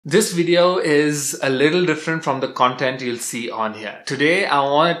This video is a little different from the content you'll see on here. Today, I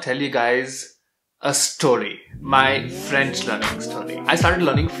want to tell you guys a story, my French learning story. I started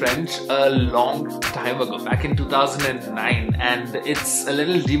learning French a long time ago, back in 2009, and it's a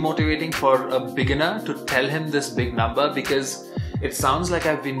little demotivating for a beginner to tell him this big number because it sounds like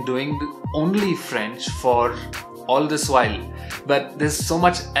I've been doing only French for all this while, but there's so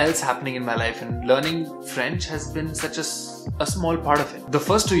much else happening in my life, and learning French has been such a small part of it. The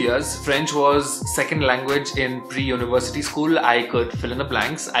first 2 years, French was second language in pre-university school. I could fill in the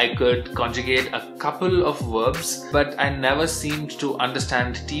blanks, I could conjugate a couple of verbs, but I never seemed to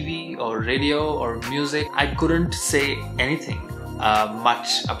understand TV or radio or music. I couldn't say anything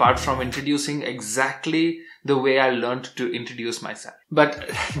much apart from introducing exactly the way I learned to introduce myself. But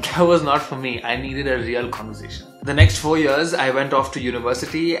that was not for me. I needed a real conversation. The next 4 years, I went off to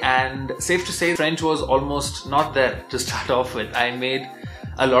university, and safe to say, French was almost not there to start off with. I made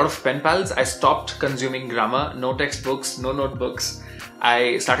a lot of pen pals. I stopped consuming grammar, no textbooks, no notebooks.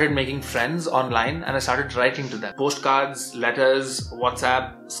 I started making friends online and I started writing to them. Postcards, letters,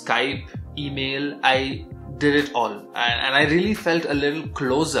 WhatsApp, Skype, email. I did it all, and I really felt a little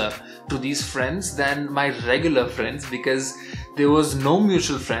closer to these friends than my regular friends because there was no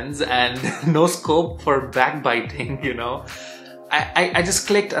mutual friends and no scope for backbiting, you know. I just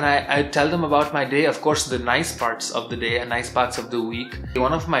clicked, and I tell them about my day, of course the nice parts of the day and nice parts of the week.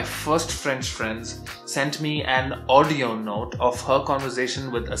 One of my first French friends sent me an audio note of her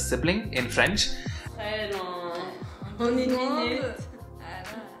conversation with a sibling in French. En une minute.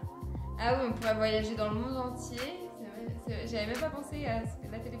 Ah oui, on pourrait voyager dans le monde entier. J'avais même pas pensé à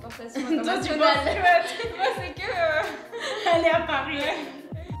la téléportation internationale. Moi, c'est que aller à Paris.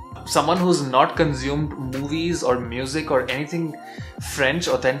 Someone who's not consumed movies or music or anything French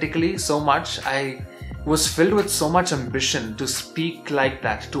authentically so much, I was filled with so much ambition to speak like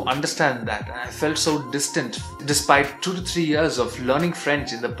that, to understand that. And I felt so distant. Despite 2 to 3 years of learning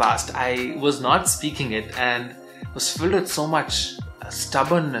French in the past, I was not speaking it and was filled with so much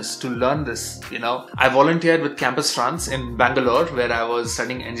stubbornness to learn this, you know. I volunteered with Campus France in Bangalore, where I was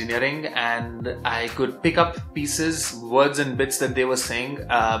studying engineering, and I could pick up pieces, words and bits that they were saying.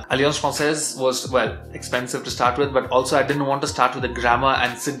 Alliance Française was, well, expensive to start with, but also I didn't want to start with a grammar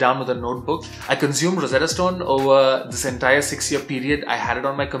and sit down with a notebook. I consumed Rosetta Stone over this entire 6-year period. I had it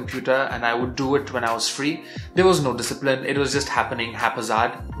on my computer and I would do it when I was free. There was no discipline, it was just happening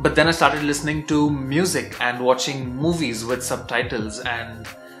haphazard. But then I started listening to music and watching movies with subtitles and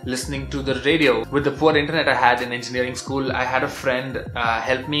listening to the radio. With the poor internet I had in engineering school, I had a friend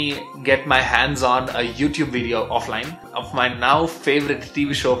help me get my hands on a YouTube video offline of my now favorite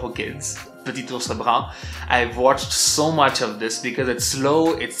TV show for kids, Petit Ours Brun. I've watched so much of this because it's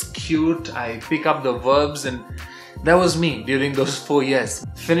slow, it's cute, I pick up the verbs, and that was me during those 4 years.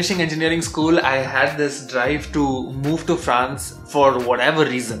 Finishing engineering school, I had this drive to move to France for whatever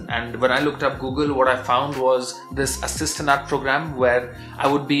reason. And when I looked up Google, what I found was this assistant program where I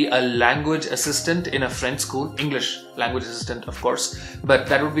would be a language assistant in a French school, English language assistant, of course. But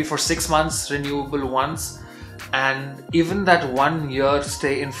that would be for 6 months, renewable once. And even that 1 year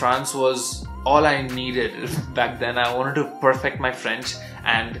stay in France was all I needed back then. I wanted to perfect my French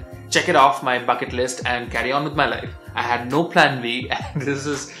and check it off my bucket list and carry on with my life. I had no plan B, and this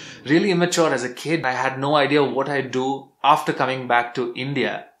is really immature as a kid. I had no idea what I'd do after coming back to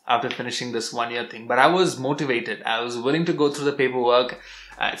India after finishing this 1 year thing. But I was motivated. I was willing to go through the paperwork.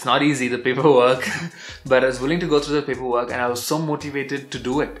 It's not easy, the paperwork, but I was willing to go through the paperwork, and I was so motivated to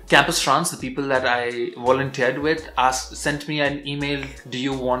do it. Campus France, the people that I volunteered with, sent me an email, do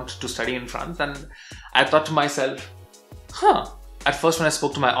you want to study in France? And I thought to myself, At first, when I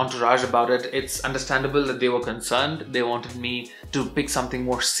spoke to my entourage about it, it's understandable that they were concerned. They wanted me to pick something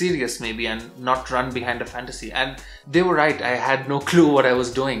more serious maybe and not run behind a fantasy. And they were right, I had no clue what I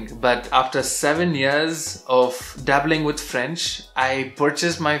was doing. But after 7 years of dabbling with French, I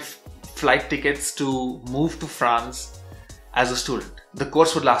purchased my flight tickets to move to France as a student. The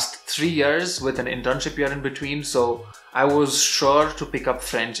course would last 3 years with an internship year in between, so I was sure to pick up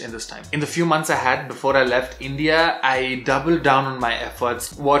French in this time. In the few months I had before I left India, I doubled down on my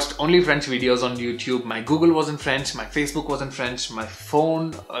efforts, watched only French videos on YouTube. My Google was in French, my Facebook was in French, my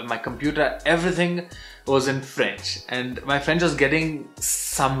phone, my computer, everything was in French. And my French was getting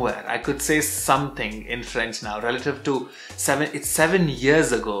somewhere. I could say something in French now, relative to it's 7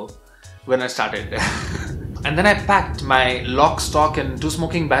 years ago when I started. And then I packed my lock, stock and 2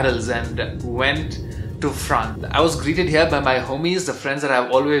 smoking barrels and went to France. I was greeted here by my homies, the friends that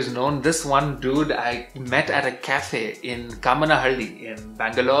I've always known. This one dude I met at a cafe in Kamanahalli in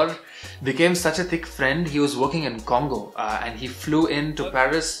Bangalore became such a thick friend. He was working in Congo and he flew into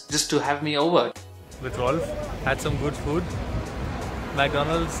Paris just to have me over. With Rolf, had some good food,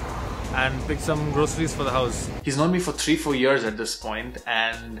 McDonald's, and picked some groceries for the house. He's known me for 3-4 years at this point,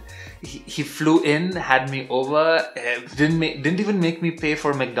 and he flew in, had me over, didn't even make me pay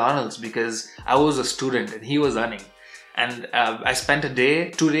for McDonald's because I was a student and he was earning. And I spent 2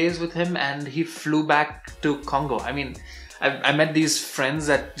 days with him, and he flew back to Congo. I mean, I met these friends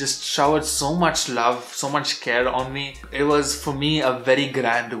that just showered so much love, so much care on me. It was, for me, a very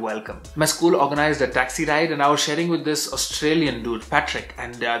grand welcome. My school organized a taxi ride, and I was sharing with this Australian dude, Patrick,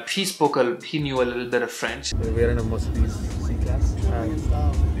 and he knew a little bit of French. We're in a Mercedes C-Class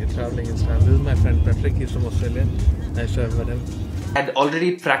and we're traveling in Stan. This is my friend Patrick, he's from Australia. Nice to have met him. I'd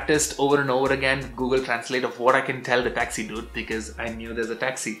already practiced over and over again Google Translate of what I can tell the taxi dude because I knew there's a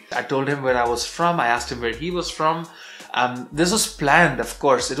taxi. I told him where I was from, I asked him where he was from. This was planned, of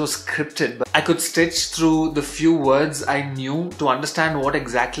course, it was scripted, but I could stitch through the few words I knew to understand what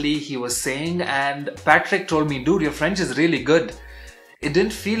exactly he was saying, and Patrick told me, dude, your French is really good. It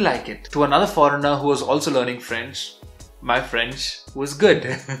didn't feel like it. To another foreigner who was also learning French, my French was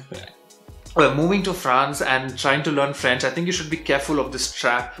good. Well, moving to France and trying to learn French, I think you should be careful of this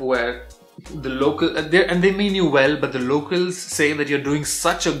trap where the local, and they mean you well, but the locals say that you're doing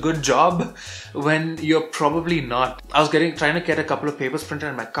such a good job when you're probably not. I was trying to get a couple of papers printed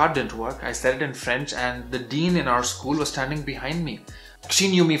and my card didn't work. I said it in French and the dean in our school was standing behind me. She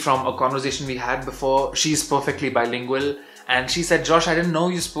knew me from a conversation we had before. She's perfectly bilingual and she said, Josh, I didn't know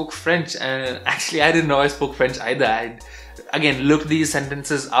you spoke French. And actually, I didn't know I spoke French either. I again looked these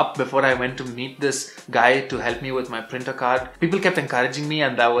sentences up before I went to meet this guy to help me with my printer card. People kept encouraging me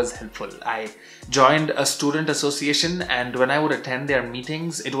and that was helpful. I joined a student association, and when I would attend their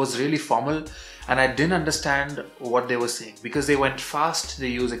meetings, it was really formal and I didn't understand what they were saying because they went fast, they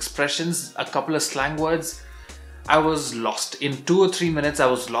used expressions, a couple of slang words. I was lost. In 2 or 3 minutes I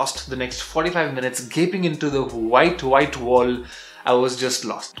was lost. The next 45 minutes gaping into the white wall, I was just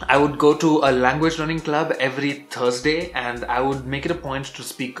lost. I would go to a language learning club every Thursday and I would make it a point to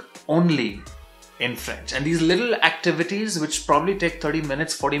speak only in French. And these little activities, which probably take 30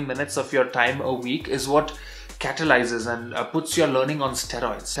 minutes, 40 minutes of your time a week, is what catalyzes and puts your learning on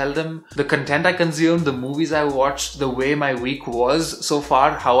steroids. Tell them the content I consumed, the movies I watched, the way my week was so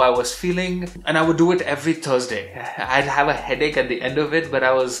far, how I was feeling, and I would do it every Thursday. I'd have a headache at the end of it, but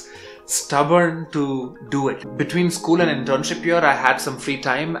I was stubborn to do it. Between school and internship year, I had some free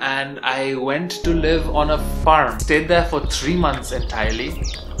time and I went to live on a farm. Stayed there for 3 months entirely,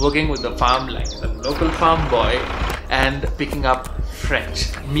 working with the farm like a local farm boy and picking up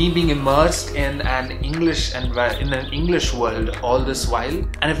French. Me being immersed in an English world all this while,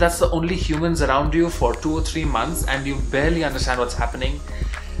 and if that's the only humans around you for 2 or 3 months and you barely understand what's happening,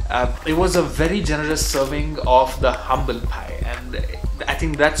 it was a very generous serving of the humble pie, and I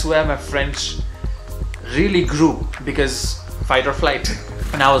think that's where my French really grew, because fight or flight.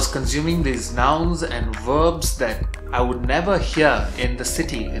 And I was consuming these nouns and verbs that I would never hear in the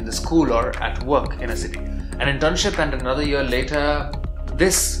city, in the school or at work in a city. An internship and another year later,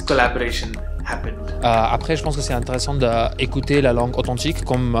 this collaboration happened. Après, je pense que c'est intéressant d'écouter la langue authentique,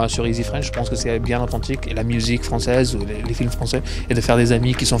 comme sur Easy French, je pense que c'est bien authentique, et la musique française ou les films français, et de faire des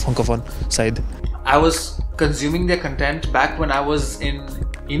amis qui sont francophones, ça aide. I was consuming their content back when I was in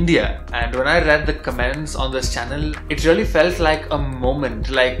India, and when I read the comments on this channel, it really felt like a moment,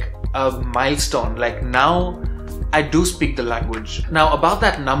 like a milestone. Like, now I do speak the language. Now, about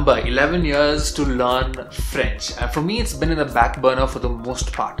that number, 11 years to learn French. For me, it's been in the back burner for the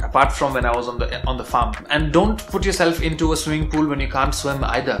most part, apart from when I was on the farm. And don't put yourself into a swimming pool when you can't swim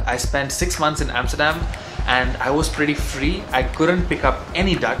either. I spent 6 months in Amsterdam and I was pretty free. I couldn't pick up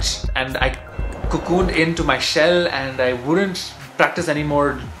any Dutch and I cocooned into my shell and I wouldn't practice any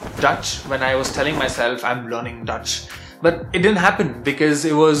more Dutch when I was telling myself I'm learning Dutch. But it didn't happen because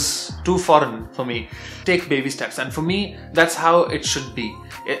it was too foreign for me. Take baby steps, and for me, that's how it should be.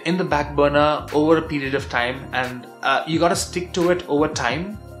 In the back burner over a period of time, and you gotta stick to it over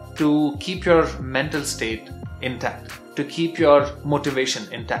time to keep your mental state intact, to keep your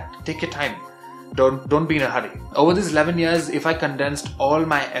motivation intact. Take your time. Don't be in a hurry. Over these 11 years, if I condensed all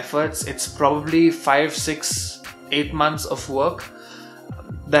my efforts, it's probably 5, 6, 8 months of work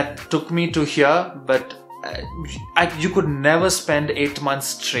that took me to here, but you could never spend 8 months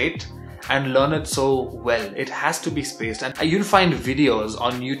straight and learn it so well. It has to be spaced, and you'll find videos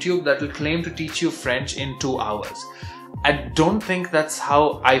on YouTube that will claim to teach you French in 2 hours. I don't think that's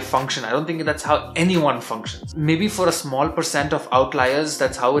how I function. I don't think that's how anyone functions. Maybe for a small percent of outliers,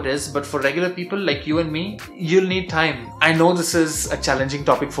 that's how it is. But for regular people like you and me, you'll need time. I know this is a challenging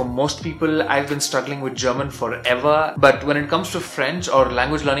topic for most people. I've been struggling with German forever. But when it comes to French or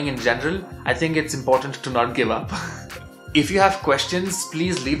language learning in general, I think it's important to not give up. If you have questions,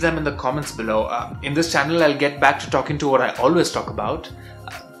 please leave them in the comments below. In this channel, I'll get back to talking to what I always talk about,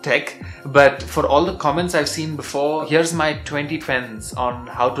 tech. But for all the comments I've seen before, here's my 20 pens on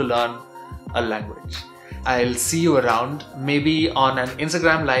how to learn a language. I'll see you around, maybe on an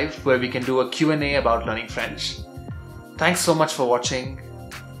Instagram live where we can do a Q&A about learning French. Thanks so much for watching.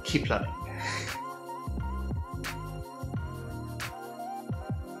 Keep learning.